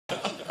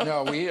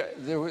No,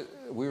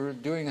 we were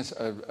doing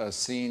a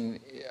scene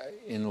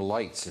in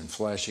lights, in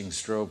flashing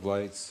strobe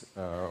lights.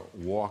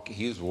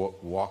 He was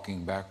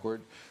walking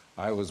backward.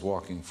 I was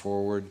walking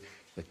forward.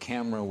 The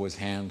camera was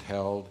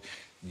handheld.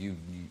 You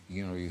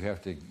know, you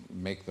have to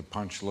make the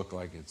punch look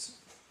like it's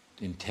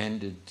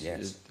intended.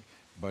 Yes.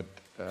 But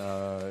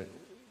I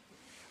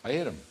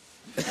hit him.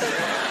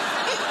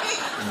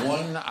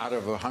 1 out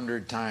of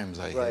 100 times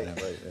I hit him.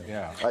 Right,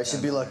 yeah. I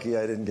should be lucky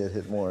I didn't get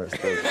hit more.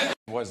 It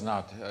was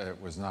not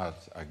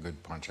a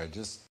good punch. I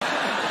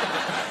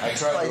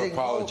tried to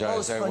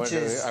apologize.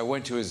 I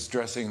went to his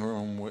dressing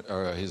room,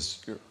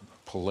 his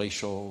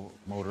palatial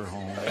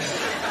motorhome,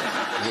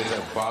 with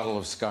a bottle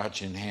of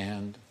scotch in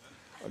hand.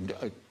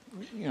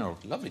 You know,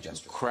 lovely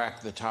gesture.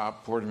 Cracked the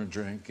top, poured him a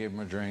drink, gave him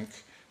a drink.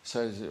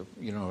 Said,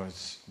 you know,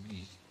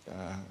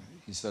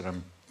 he said,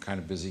 "I'm kind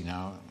of busy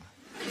now."